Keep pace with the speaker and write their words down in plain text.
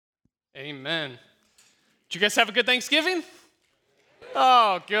Amen. Did you guys have a good Thanksgiving?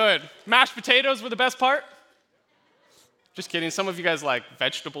 Oh, good. Mashed potatoes were the best part? Just kidding. Some of you guys like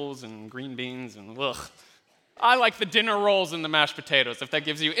vegetables and green beans and ugh. I like the dinner rolls and the mashed potatoes, if that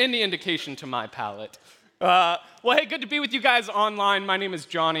gives you any indication to my palate. Well, hey, good to be with you guys online. My name is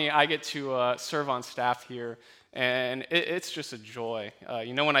Johnny. I get to serve on staff here, and it's just a joy.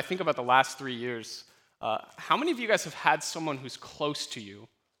 When I think about the last 3 years, how many of you guys have had someone who's close to you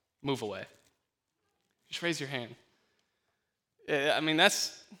move away? Just raise your hand.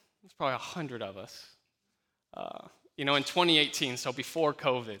 That's probably 100 of us. In 2018, so before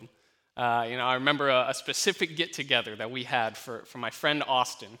COVID, I remember a specific get-together that we had for my friend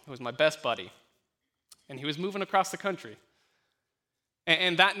Austin, who was my best buddy, and he was moving across the country.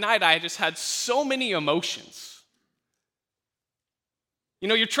 And that night, I just had so many emotions.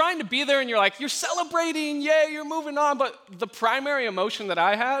 You're trying to be there, and you're celebrating, yay, you're moving on, but the primary emotion that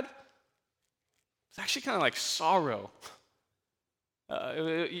I had was actually kind of like sorrow.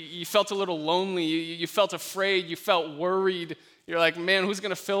 You felt a little lonely, you felt afraid, you felt worried. You're like, man, who's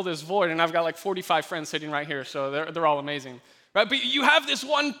going to fill this void? And I've got like 45 friends sitting right here, so they're all amazing, right? But you have this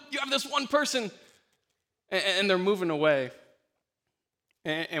one person, and they're moving away.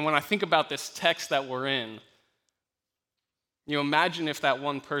 And when I think about this text that we're in, imagine if that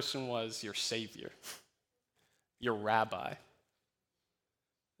one person was your savior, your rabbi.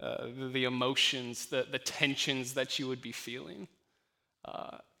 The emotions, the tensions that you would be feeling.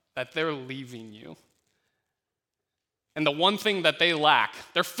 That they're leaving you. And the one thing that they lack,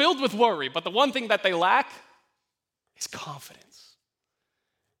 they're filled with worry, but the one thing that they lack is confidence.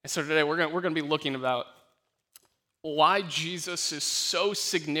 And so today we're going to be looking about why Jesus is so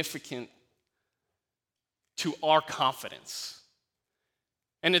significant to our confidence.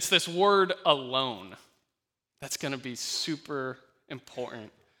 And it's this word alone that's going to be super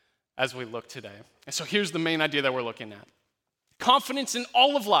important as we look today. And so here's the main idea that we're looking at. Confidence in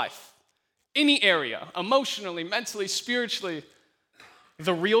all of life, any area, emotionally, mentally, spiritually.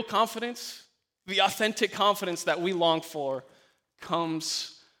 The real confidence, the authentic confidence that we long for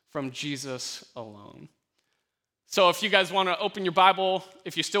comes from Jesus alone. So if you guys want to open your Bible,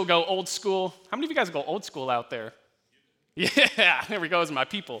 if you still go old school, how many of you guys go old school out there? Yeah, there we go, as my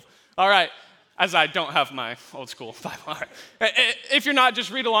people. All right, as I don't have my old school Bible. All right. If you're not,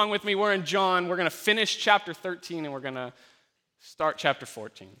 just read along with me. We're in John. We're going to finish chapter 13, and we're going to start chapter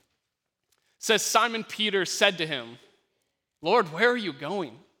 14. It says, Simon Peter said to him, Lord, where are you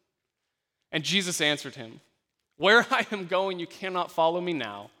going? And Jesus answered him, where I am going, you cannot follow me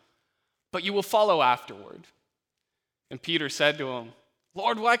now, but you will follow afterward. And Peter said to him,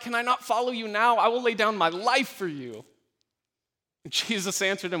 Lord, why can I not follow you now? I will lay down my life for you. And Jesus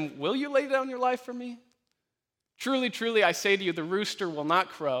answered him, will you lay down your life for me? Truly, truly, I say to you, the rooster will not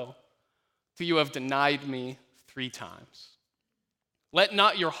crow till you have denied me 3 times. Let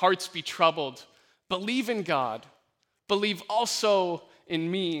not your hearts be troubled. Believe in God. Believe also in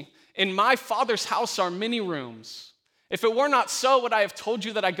me. In my Father's house are many rooms. If it were not so, would I have told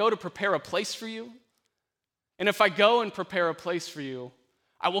you that I go to prepare a place for you? And if I go and prepare a place for you,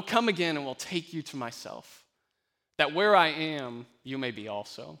 I will come again and will take you to myself, that where I am, you may be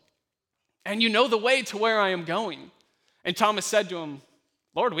also. And you know the way to where I am going. And Thomas said to him,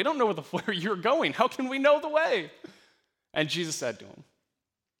 Lord, we don't know where you're going. How can we know the way? And Jesus said to him,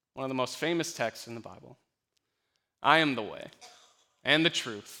 one of the most famous texts in the Bible, I am the way and the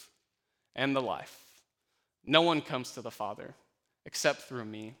truth and the life. No one comes to the Father except through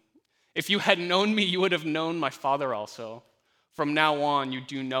me. If you had known me, you would have known my Father also. From now on, you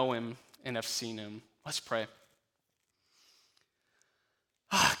do know him and have seen him. Let's pray.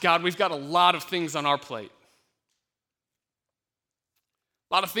 God, we've got a lot of things on our plate.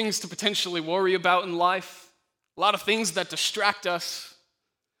 A lot of things to potentially worry about in life. A lot of things that distract us.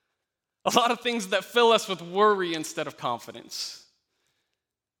 A lot of things that fill us with worry instead of confidence.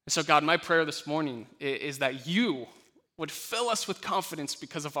 And so, God, my prayer this morning is that you would fill us with confidence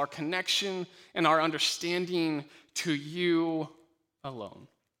because of our connection and our understanding to you alone.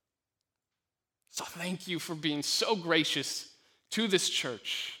 So thank you for being so gracious to this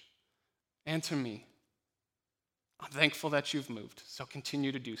church and to me. I'm thankful that you've moved, so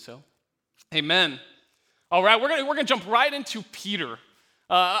continue to do so. Amen. All right, we're gonna jump right into Peter.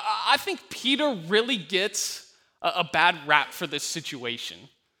 I think Peter really gets a bad rap for this situation.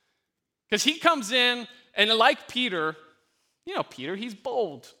 Because he comes in, and like Peter, Peter, he's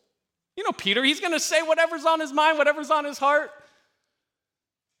bold. Peter, he's going to say whatever's on his mind, whatever's on his heart.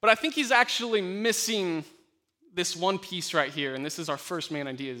 But I think he's actually missing this one piece right here, and this is our first main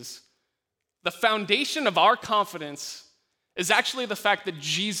idea, is the foundation of our confidence is actually the fact that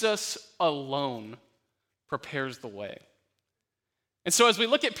Jesus alone prepares the way. And so as we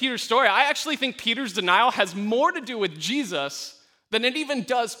look at Peter's story, I actually think Peter's denial has more to do with Jesus than it even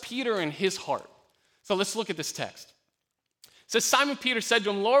does Peter and his heart. So let's look at this text. It says, Simon Peter said to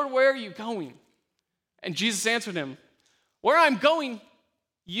him, Lord, where are you going? And Jesus answered him, where I'm going,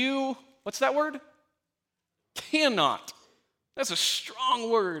 you, what's that word? Cannot. That's a strong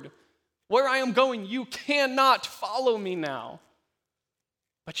word. Where I am going, you cannot follow me now,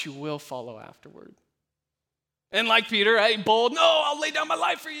 but you will follow afterward. And like Peter, bold, no, I'll lay down my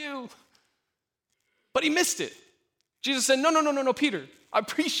life for you. But he missed it. Jesus said, no, Peter. I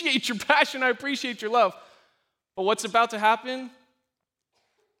appreciate your passion. I appreciate your love. But what's about to happen?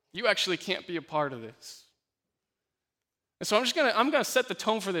 You actually can't be a part of this. And so I'm gonna set the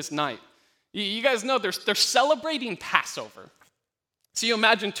tone for this night. You guys know they're celebrating Passover. So you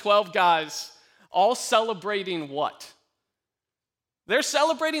imagine 12 guys all celebrating what? They're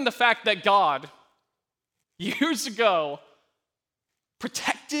celebrating the fact that God, years ago,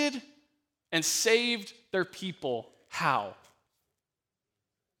 protected and saved their people. How?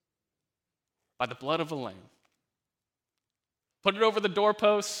 By the blood of a lamb. Put it over the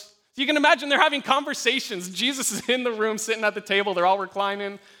doorposts. You can imagine they're having conversations. Jesus is in the room sitting at the table. They're all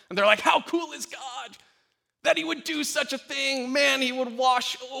reclining. And they're like, how cool is God that he would do such a thing? Man, he would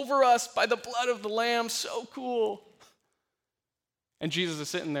wash over us by the blood of the lamb. So cool. And Jesus is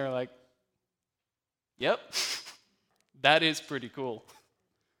sitting there like, yep, that is pretty cool.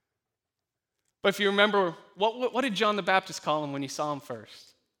 But if you remember, what did John the Baptist call him when he saw him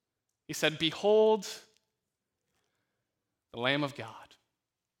first? He said, behold, the Lamb of God,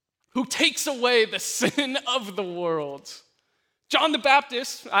 who takes away the sin of the world. John the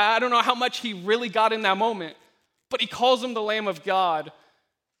Baptist, I don't know how much he really got in that moment, but he calls him the Lamb of God.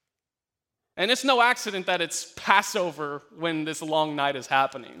 And it's no accident that it's Passover when this long night is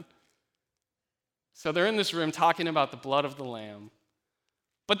happening. So they're in this room talking about the blood of the Lamb.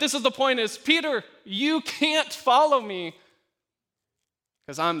 But this is the point is, Peter, you can't follow me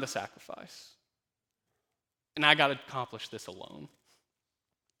because I'm the sacrifice. And I got to accomplish this alone.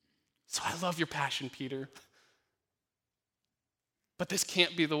 So I love your passion, Peter. But this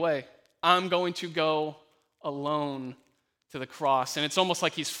can't be the way. I'm going to go alone to the cross. And it's almost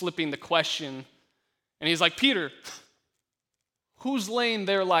like he's flipping the question. And he's like, Peter, who's laying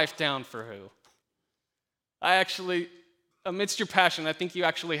their life down for who? Amidst your passion, I think you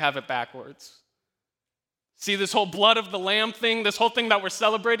actually have it backwards. See, this whole blood of the lamb thing, this whole thing that we're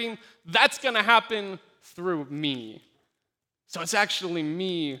celebrating, that's going to happen through me. So it's actually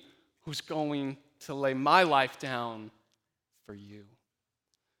me who's going to lay my life down for you.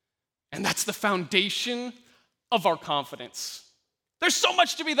 And that's the foundation of our confidence. There's so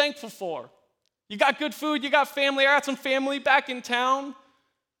much to be thankful for. You got good food, you got family. I got some family back in town.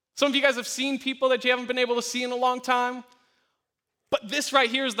 Some of you guys have seen people that you haven't been able to see in a long time. But this right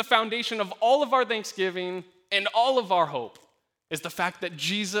here is the foundation of all of our thanksgiving and all of our hope, is the fact that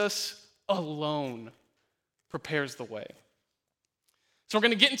Jesus alone prepares the way. So we're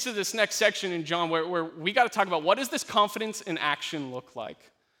going to get into this next section in John where we got to talk about what does this confidence in action look like.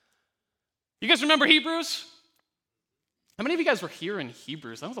 You guys remember Hebrews? How many of you guys were here in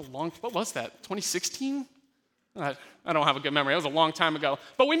Hebrews? That was what was that, 2016? I don't have a good memory. That was a long time ago.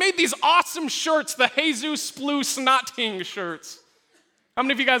 But we made these awesome shirts, the Jesus Splu Snotting shirts. How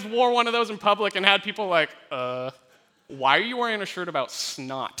many of you guys wore one of those in public and had people like, why are you wearing a shirt about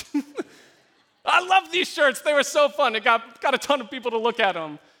snot? I love these shirts. They were so fun. It got a ton of people to look at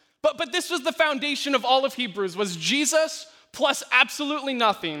them. But this was the foundation of all of Hebrews, was Jesus plus absolutely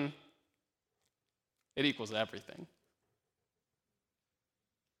nothing. It equals everything.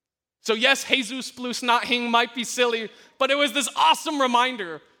 So yes, Jesus plus Snotting might be silly, but it was this awesome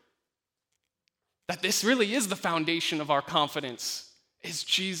reminder that this really is the foundation of our confidence, is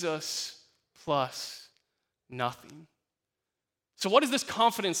Jesus plus nothing. So what does this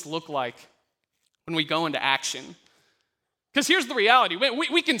confidence look like when we go into action? Because here's the reality.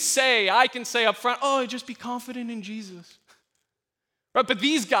 I can say up front, just be confident in Jesus. Right? But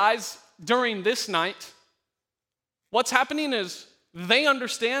these guys, during this night, what's happening is they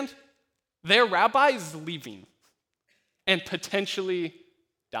understand their rabbi is leaving and potentially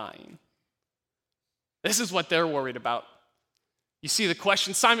dying. This is what they're worried about. You see the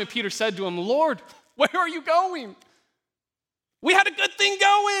question, Simon Peter said to him, Lord, where are you going? We had a good thing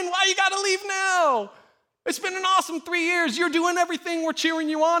going. Why you got to leave now? It's been an awesome 3 years. You're doing everything. We're cheering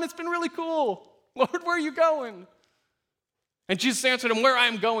you on. It's been really cool. Lord, where are you going? And Jesus answered him, where I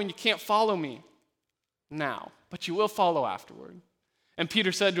am going, you can't follow me now, but you will follow afterward. And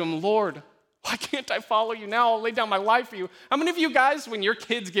Peter said to him, Lord, Why can't I follow you now? I'll lay down my life for you. How many of you guys, when your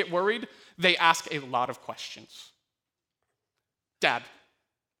kids get worried, they ask a lot of questions? Dad,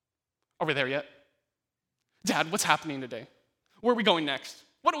 are we there yet? Dad, what's happening today? Where are we going next?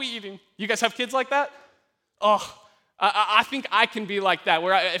 What are we eating? You guys have kids like that? Oh, I think I can be like that,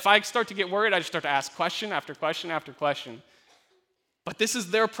 where if I start to get worried, I just start to ask question after question after question. But this is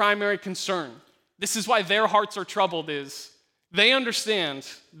their primary concern. This is why their hearts are troubled, is they understand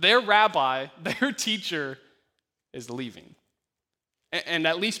their rabbi, their teacher, is leaving. And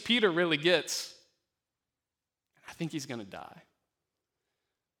at least Peter really gets, I think he's going to die.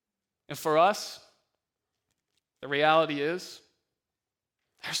 And for us, the reality is,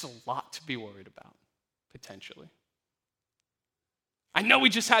 there's a lot to be worried about, potentially. I know we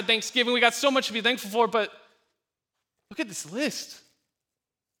just had Thanksgiving. We got so much to be thankful for, but look at this list.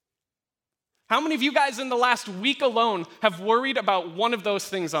 How many of you guys in the last week alone have worried about one of those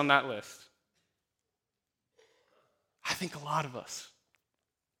things on that list? I think a lot of us.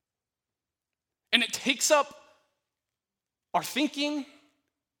 And it takes up our thinking,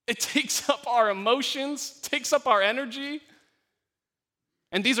 it takes up our emotions, takes up our energy.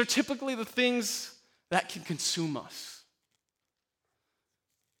 And these are typically the things that can consume us.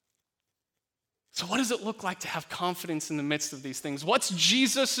 So what does it look like to have confidence in the midst of these things? What's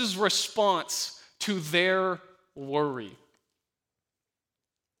Jesus' response to their worry?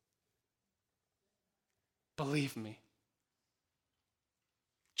 Believe me.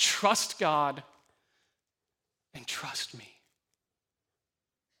 Trust God and trust me.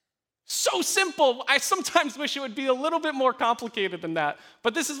 So simple. I sometimes wish it would be a little bit more complicated than that.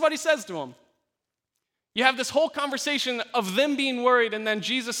 But this is what he says to them. You have this whole conversation of them being worried, and then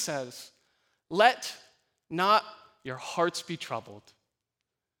Jesus says, let not your hearts be troubled.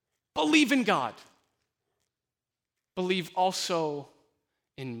 Believe in God. Believe also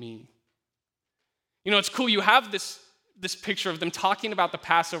in me. You know, it's cool. You have this picture of them talking about the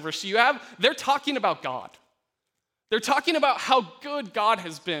Passover. So they're talking about God. They're talking about how good God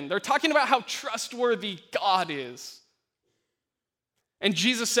has been. They're talking about how trustworthy God is. And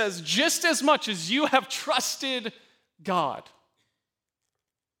Jesus says, just as much as you have trusted God,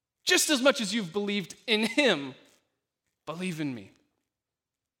 just as much as you've believed in him, believe in me.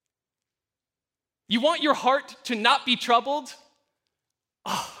 You want your heart to not be troubled?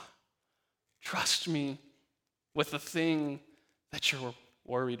 Oh, trust me with the thing that you're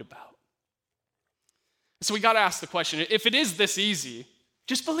worried about. So we got to ask the question, if it is this easy,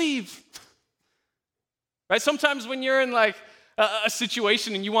 just believe. Right? Sometimes when you're in like a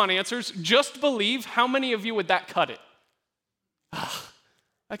situation and you want answers, just believe. How many of you would that cut it?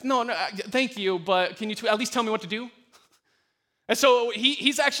 Like, no, thank you, but can you at least tell me what to do? And so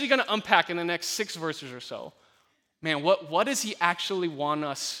he's actually going to unpack in the next 6 verses or so. Man, what does he actually want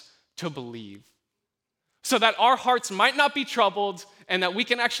us to believe? So that our hearts might not be troubled and that we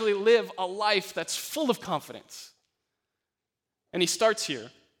can actually live a life that's full of confidence. And he starts here.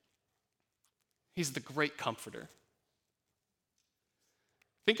 He's the great comforter.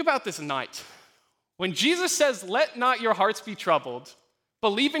 Think about this night. When Jesus says, let not your hearts be troubled,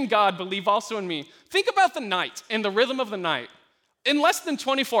 believe in God, believe also in me. Think about the night and the rhythm of the night. In less than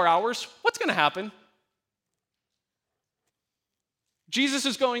 24 hours, what's going to happen? Jesus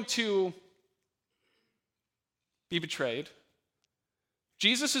is going to be betrayed.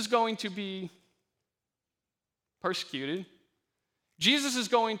 Jesus is going to be persecuted. Jesus is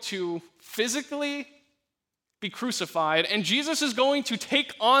going to physically be crucified, and Jesus is going to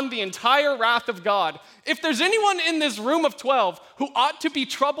take on the entire wrath of God. If there's anyone in this room of 12 who ought to be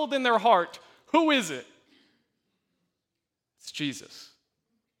troubled in their heart, who is it? It's Jesus.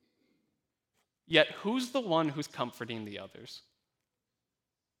 Yet who's the one who's comforting the others?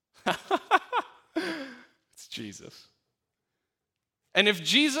 It's Jesus. And if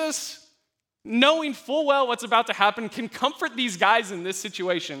Jesus, knowing full well what's about to happen, can comfort these guys in this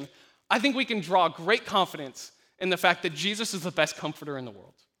situation, I think we can draw great confidence in the fact that Jesus is the best comforter in the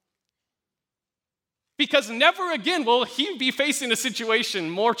world. Because never again will he be facing a situation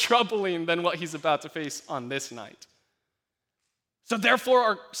more troubling than what he's about to face on this night. So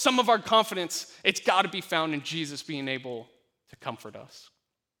therefore, some of our confidence, it's got to be found in Jesus being able to comfort us.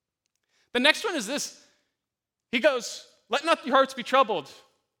 The next one is this. He goes, let not your hearts be troubled.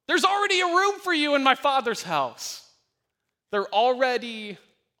 There's already a room for you in my Father's house. There already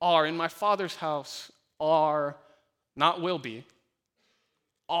are in my Father's house are, not will be,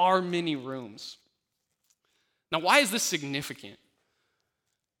 are many rooms. Now, why is this significant?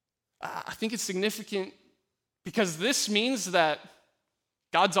 I think it's significant because this means that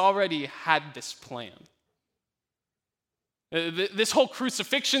God's already had this plan. This whole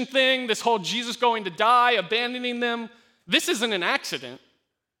crucifixion thing, this whole Jesus going to die, abandoning them, this isn't an accident.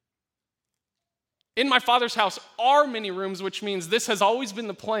 In my Father's house are many rooms, which means this has always been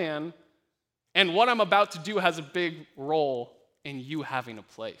the plan, and what I'm about to do has a big role in you having a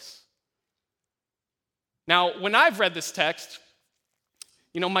place. Now, when I've read this text,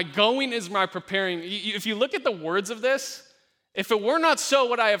 my going is my preparing. If you look at the words of this, if it were not so,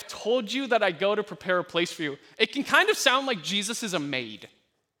 what I have told you that I go to prepare a place for you, it can kind of sound like Jesus is a maid,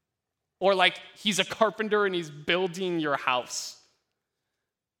 or like he's a carpenter and he's building your house.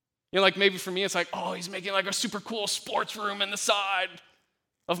 Like maybe for me, it's like, oh, he's making like a super cool sports room in the side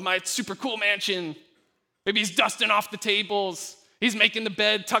of my super cool mansion. Maybe he's dusting off the tables. He's making the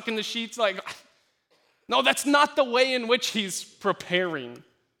bed, tucking the sheets. No, that's not the way in which he's preparing.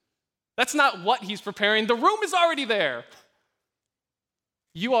 That's not what he's preparing. The room is already there.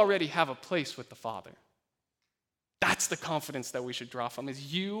 You already have a place with the Father. That's the confidence that we should draw from,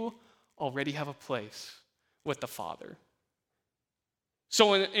 is you already have a place with the Father.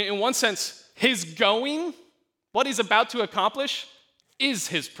 So in one sense, his going, what he's about to accomplish, is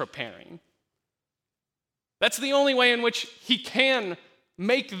his preparing. That's the only way in which he can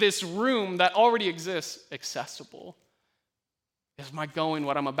make this room that already exists accessible. Is my going,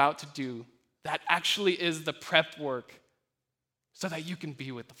 what I'm about to do, that actually is the prep work so that you can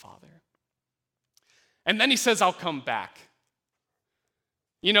be with the Father. And then he says, I'll come back.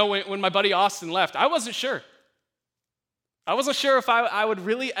 When my buddy Austin left, I wasn't sure. I wasn't sure if I would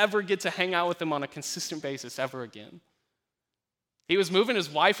really ever get to hang out with him on a consistent basis ever again. He was moving. His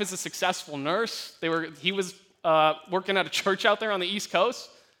wife is a successful nurse. He was working at a church out there on the East Coast.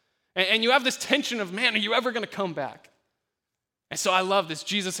 And you have this tension of, man, are you ever going to come back? And so I love this.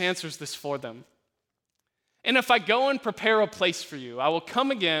 Jesus answers this for them. And if I go and prepare a place for you, I will come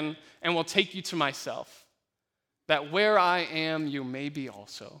again and will take you to myself, that where I am, you may be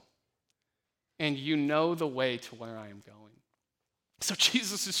also. And you know the way to where I am going. So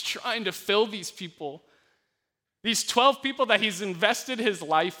Jesus is trying to fill these people, these 12 people that he's invested his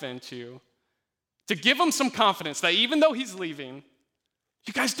life into, to give them some confidence that even though he's leaving,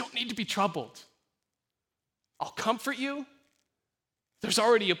 you guys don't need to be troubled. I'll comfort you. There's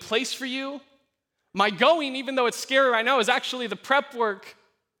already a place for you. My going, even though it's scary right now, is actually the prep work.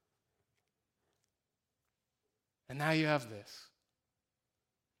 And now you have this.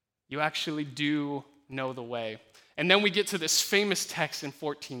 You actually do know the way. And then we get to this famous text in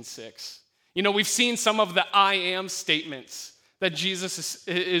 14:6. We've seen some of the I am statements that Jesus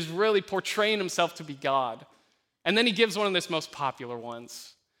is really portraying himself to be God. And then he gives one of his most popular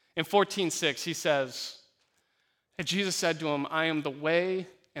ones. In 14:6, he says, and Jesus said to him, I am the way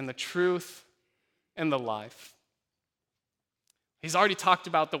and the truth and the life. He's already talked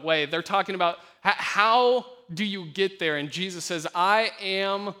about the way. They're talking about how do you get there? And Jesus says, I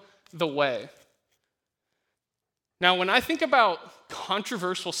am the way. Now, when I think about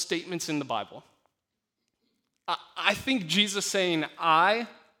controversial statements in the Bible, I think Jesus saying, I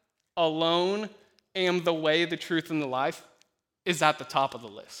alone am the way, the truth, and the life is at the top of the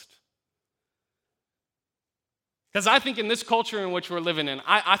list. Because I think in this culture in which we're living in,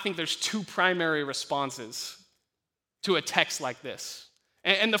 I think there's two primary responses to a text like this.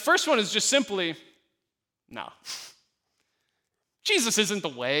 And the first one is just simply, no. Jesus isn't the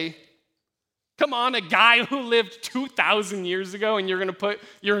way. Come on, a guy who lived 2,000 years ago and you're going to put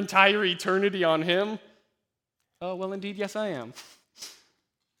your entire eternity on him? Oh, well, indeed, yes, I am.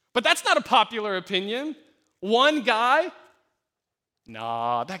 But that's not a popular opinion. One guy?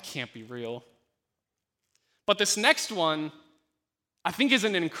 Nah, that can't be real. But this next one, I think, is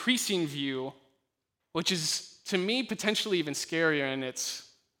an increasing view, which is, to me, potentially even scarier, and it's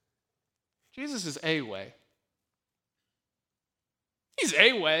Jesus is a way. He's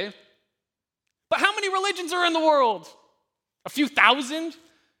a way. But how many religions are in the world? A few thousand?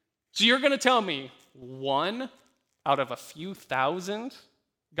 So you're going to tell me one out of a few thousand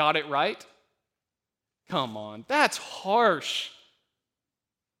got it right? Come on, that's harsh.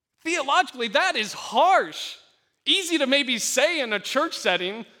 Theologically, that is harsh. Easy to maybe say in a church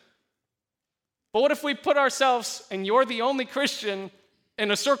setting, but what if we put ourselves, and you're the only Christian,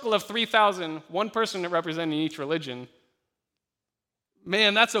 in a circle of 3,000, one person representing each religion?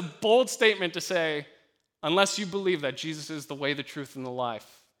 Man, that's a bold statement to say, unless you believe that Jesus is the way, the truth, and the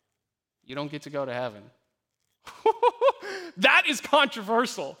life, you don't get to go to heaven. That is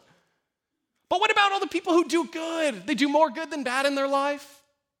controversial. But what about all the people who do good? They do more good than bad in their life.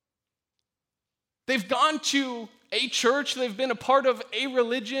 They've gone to a church, they've been a part of a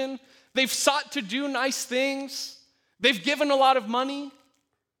religion, they've sought to do nice things, they've given a lot of money.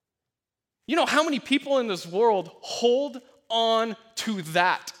 You know how many people in this world hold on to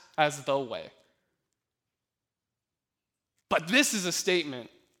that as the way. But this is a statement.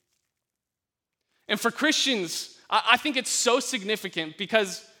 And for Christians, I think it's so significant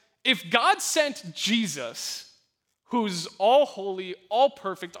because if God sent Jesus, who's all holy, all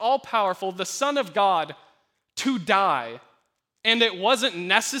perfect, all powerful, the Son of God, to die, and it wasn't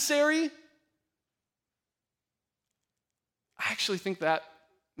necessary, I actually think that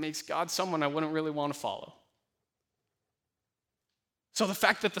makes God someone I wouldn't really want to follow. So the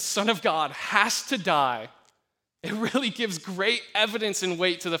fact that the Son of God has to die, it really gives great evidence and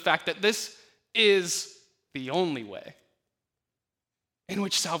weight to the fact that this is the only way in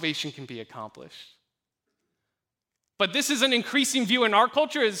which salvation can be accomplished. But this is an increasing view in our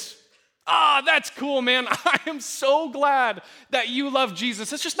culture is, that's cool, man. I am so glad that you love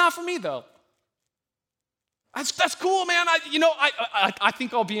Jesus. It's just not for me, though. That's cool, man. I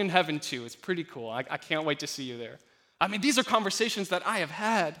think I'll be in heaven, too. It's pretty cool. I can't wait to see you there. I mean, these are conversations that I have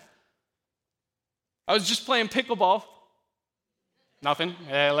had. I was just playing pickleball. Nothing.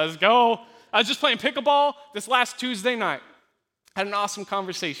 Hey, let's go. I was just playing pickleball this last Tuesday night. Had an awesome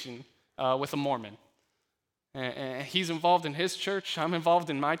conversation with a Mormon. And he's involved in his church. I'm involved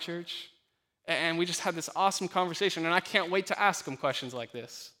in my church. And we just had this awesome conversation. And I can't wait to ask him questions like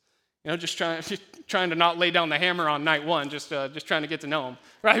this. Just trying to not lay down the hammer on night one, just trying to get to know him,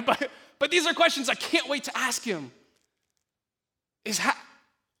 right? But these are questions I can't wait to ask him. Is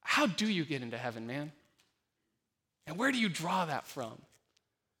how do you get into heaven, man? And where do you draw that from?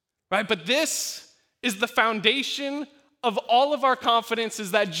 Right? But this is the foundation of all of our confidence,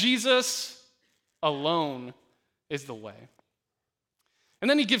 is that Jesus alone is the way. And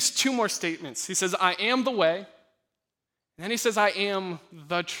then he gives two more statements. He says, I am the way. And then he says, I am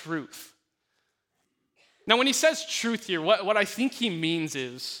the truth. Now, when he says truth here, what I think he means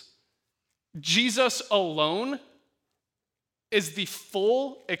is Jesus alone is the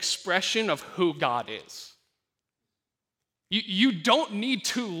full expression of who God is. You don't need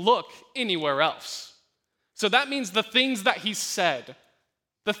to look anywhere else. So that means the things that he's said,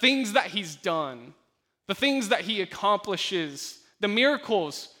 the things that he's done, the things that he accomplishes, the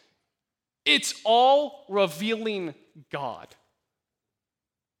miracles, it's all revealing God.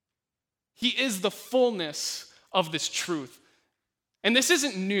 He is the fullness of this truth. And this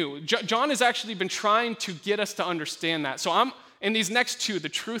isn't new. John has actually been trying to get us to understand that. So in these next two, the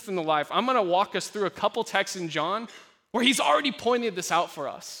truth and the life, I'm going to walk us through a couple texts in John where he's already pointed this out for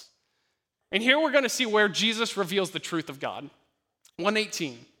us. And here we're going to see where Jesus reveals the truth of God.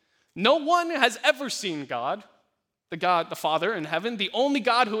 1:18. No one has ever seen God, the Father in heaven, the only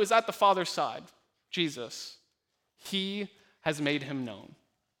God who is at the Father's side, Jesus. He has made him known.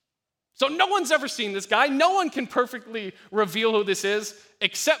 So no one's ever seen this guy. No one can perfectly reveal who this is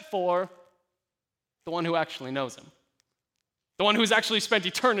except for the one who actually knows him. The one who's actually spent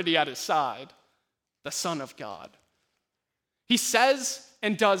eternity at his side, the Son of God. He says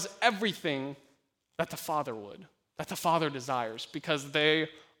and does everything that the Father would, that the Father desires, because they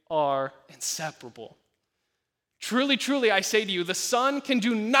are inseparable. Truly, truly, I say to you, the Son can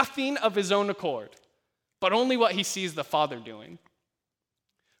do nothing of his own accord, but only what he sees the Father doing.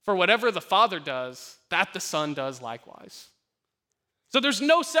 For whatever the Father does, that the Son does likewise. So there's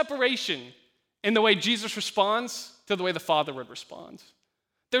no separation in the way Jesus responds to the way the Father would respond.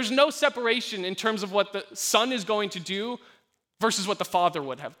 There's no separation in terms of what the Son is going to do versus what the Father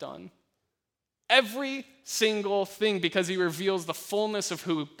would have done. Every single thing, because he reveals the fullness of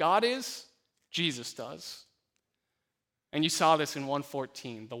who God is, Jesus does. And you saw this in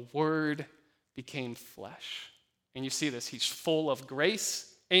 1:14. The Word became flesh. And you see this. He's full of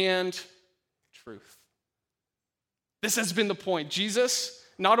grace and truth. This has been the point. Jesus,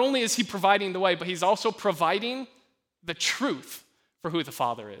 not only is he providing the way, but he's also providing the truth for who the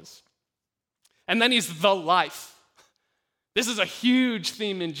Father is. And then he's the life. This is a huge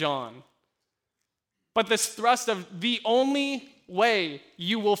theme in John. But this thrust of the only way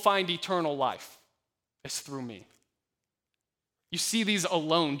you will find eternal life is through me. You see these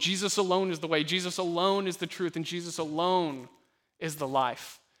alone. Jesus alone is the way. Jesus alone is the truth. And Jesus alone is the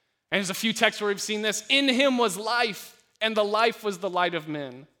life. And there's a few texts where we've seen this. In him was life, and the life was the light of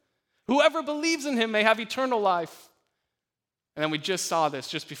men. Whoever believes in him may have eternal life. And then we just saw this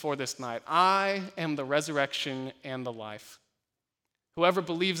just before this night. I am the resurrection and the life. Whoever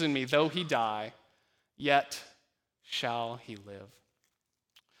believes in me, though he die, yet shall he live.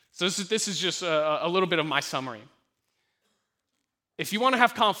 So this is just a little bit of my summary. If you want to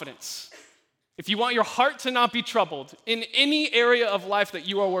have confidence, if you want your heart to not be troubled in any area of life that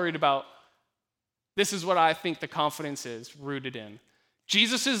you are worried about, this is what I think the confidence is rooted in.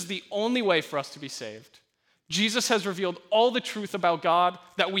 Jesus is the only way for us to be saved. Jesus has revealed all the truth about God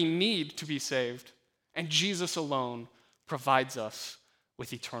that we need to be saved, and Jesus alone provides us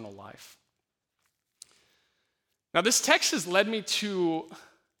with eternal life. Now, this text has led me to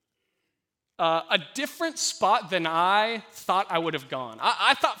a different spot than I thought I would have gone.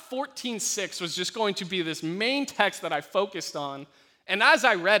 I thought 14:6 was just going to be this main text that I focused on, and as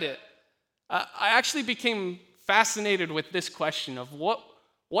I read it, I actually became fascinated with this question of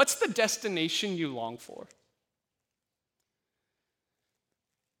what's the destination you long for?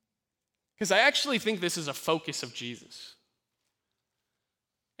 Because I actually think this is a focus of Jesus.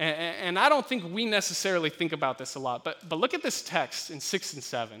 And I don't think we necessarily think about this a lot, but look at this text in 6 and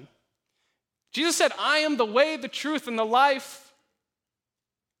 7. Jesus said, I am the way, the truth, and the life.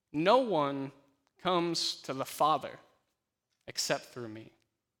 No one comes to the Father except through me.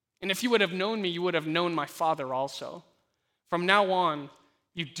 And if you would have known me, you would have known my Father also. From now on,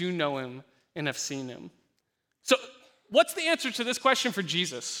 you do know him and have seen him. So, what's the answer to this question for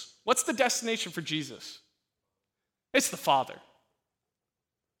Jesus? What's the destination for Jesus? It's the Father.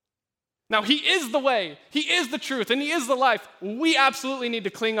 Now, he is the way, he is the truth, and he is the life. We absolutely need to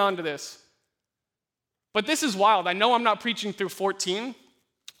cling on to this. But this is wild. I know I'm not preaching through 14,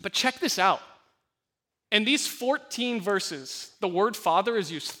 but check this out. In these 14 verses, the word Father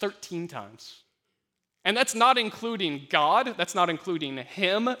is used 13 times. And that's not including God, that's not including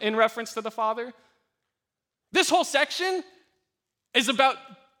him in reference to the Father. This whole section is about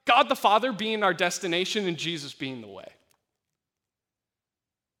God the Father being our destination and Jesus being the way.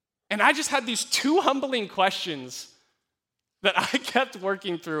 And I just had these two humbling questions that I kept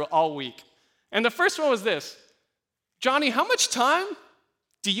working through all week. And the first one was this: Johnny, how much time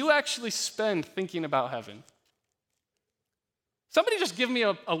do you actually spend thinking about heaven? Somebody just give me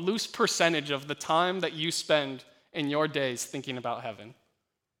a loose percentage of the time that you spend in your days thinking about heaven.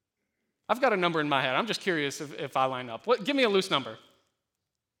 I've got a number in my head. I'm just curious if I line up. Give me a loose number.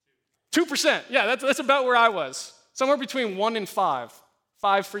 2%. Yeah, that's about where I was. Somewhere between 1 and 5.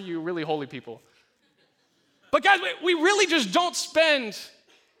 5 for you really holy people. But guys, we really just don't spend,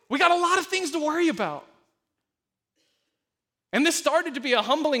 we got a lot of things to worry about. And this started to be a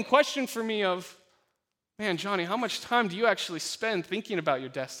humbling question for me of, man, Johnny, how much time do you actually spend thinking about your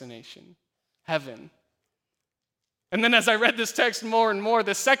destination, heaven? And then as I read this text more and more,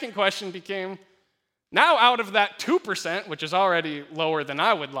 the second question became, now out of that 2%, which is already lower than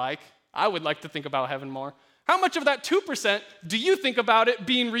I would like to think about heaven more, how much of that 2% do you think about it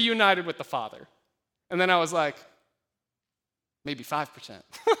being reunited with the Father? And then I was like, maybe 5%.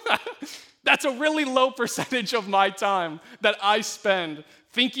 That's a really low percentage of my time that I spend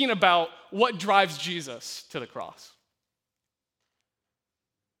thinking about what drives Jesus to the cross.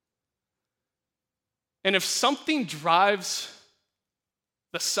 And if something drives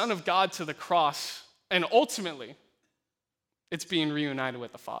the Son of God to the cross, and ultimately it's being reunited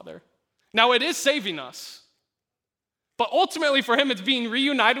with the Father. Now it is saving us, but ultimately for him it's being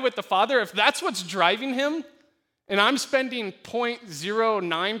reunited with the Father. If that's what's driving him, and I'm spending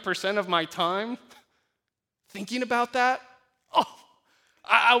 0.09% of my time thinking about that,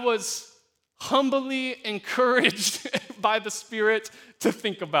 I was humbly encouraged by the Spirit to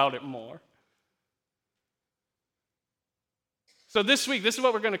think about it more. So this week, this is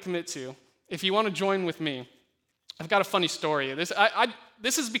what we're going to commit to. If you want to join with me, I've got a funny story. This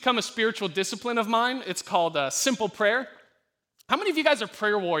has become a spiritual discipline of mine. It's called simple prayer. How many of you guys are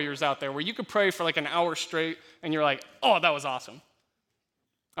prayer warriors out there where you could pray for like an hour straight and you're like, oh, that was awesome?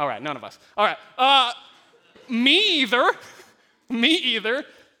 All right, none of us. All right. Me either.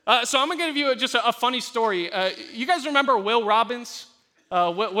 So I'm going to give you just a funny story. You guys remember Will Robbins?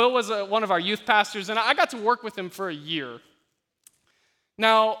 Will was one of our youth pastors, and I got to work with him for a year.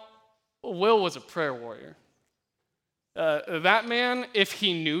 Now, Will was a prayer warrior. That man, if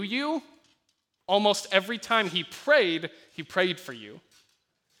he knew you, almost every time he prayed for you.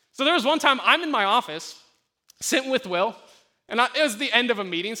 So there was one time I'm in my office, sitting with Will, and it was the end of a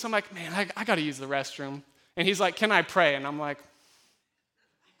meeting, so I'm like, man, I got to use the restroom. And he's like, can I pray? And I'm like,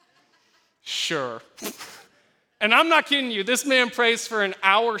 sure. And I'm not kidding you. This man prays for an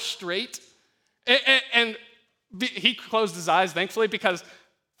hour straight. And he closed his eyes, thankfully, because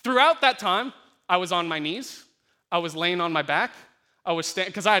throughout that time, I was on my knees. I was laying on my back. I was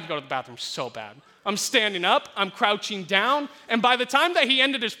because I had to go to the bathroom so bad. I'm standing up. I'm crouching down. And by the time that he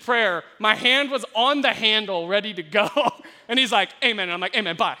ended his prayer, my hand was on the handle, ready to go. And he's like, amen. And I'm like,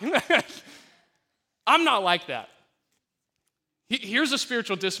 amen, bye. I'm not like that. Here's a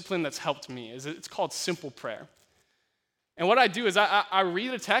spiritual discipline that's helped me. It's called simple prayer. And what I do is I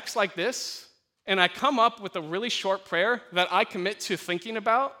read a text like this, and I come up with a really short prayer that I commit to thinking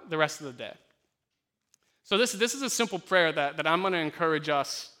about the rest of the day. So this is a simple prayer that I'm going to encourage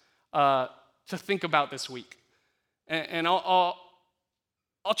us to think about this week. And I'll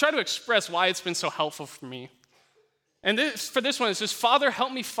try to express why it's been so helpful for me. And for this one, it's just, Father,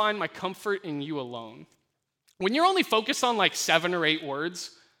 help me find my comfort in you alone. When you're only focused on like 7 or 8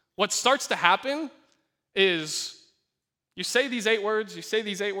 words, what starts to happen is you say these 8 words, you say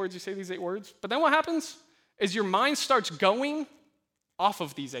these 8 words, you say these 8 words, but then what happens is your mind starts going off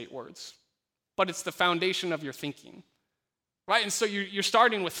of these 8 words, but it's the foundation of your thinking, right? And so you're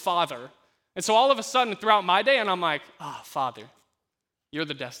starting with Father. And so all of a sudden throughout my day, and I'm like, Father, you're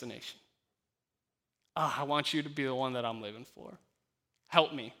the destination. I want you to be the one that I'm living for.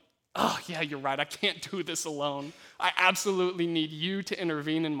 Help me. Yeah, you're right. I can't do this alone. I absolutely need you to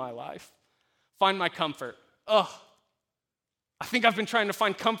intervene in my life. Find my comfort. I think I've been trying to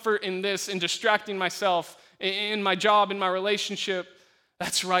find comfort in this, in distracting myself, in my job, in my relationship.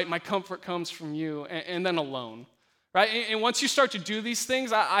 That's right. My comfort comes from you, and then alone, right? And once you start to do these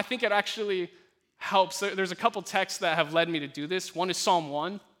things, I think it actually helps. There's a couple texts that have led me to do this. One is Psalm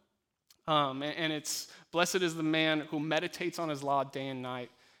 1. And it's, blessed is the man who meditates on his law day and night.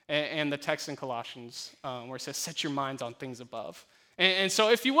 And the text in Colossians where it says, set your minds on things above. And so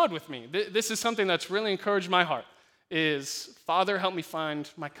if you would with me, this is something that's really encouraged my heart, is Father, help me find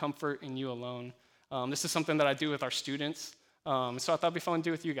my comfort in you alone. This is something that I do with our students. So I thought it'd be fun to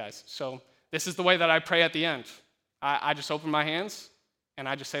do with you guys. So this is the way that I pray at the end. I just open my hands and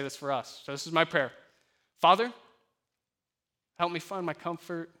I just say this for us. So this is my prayer. Father, help me find my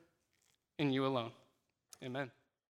comfort in you alone. Amen.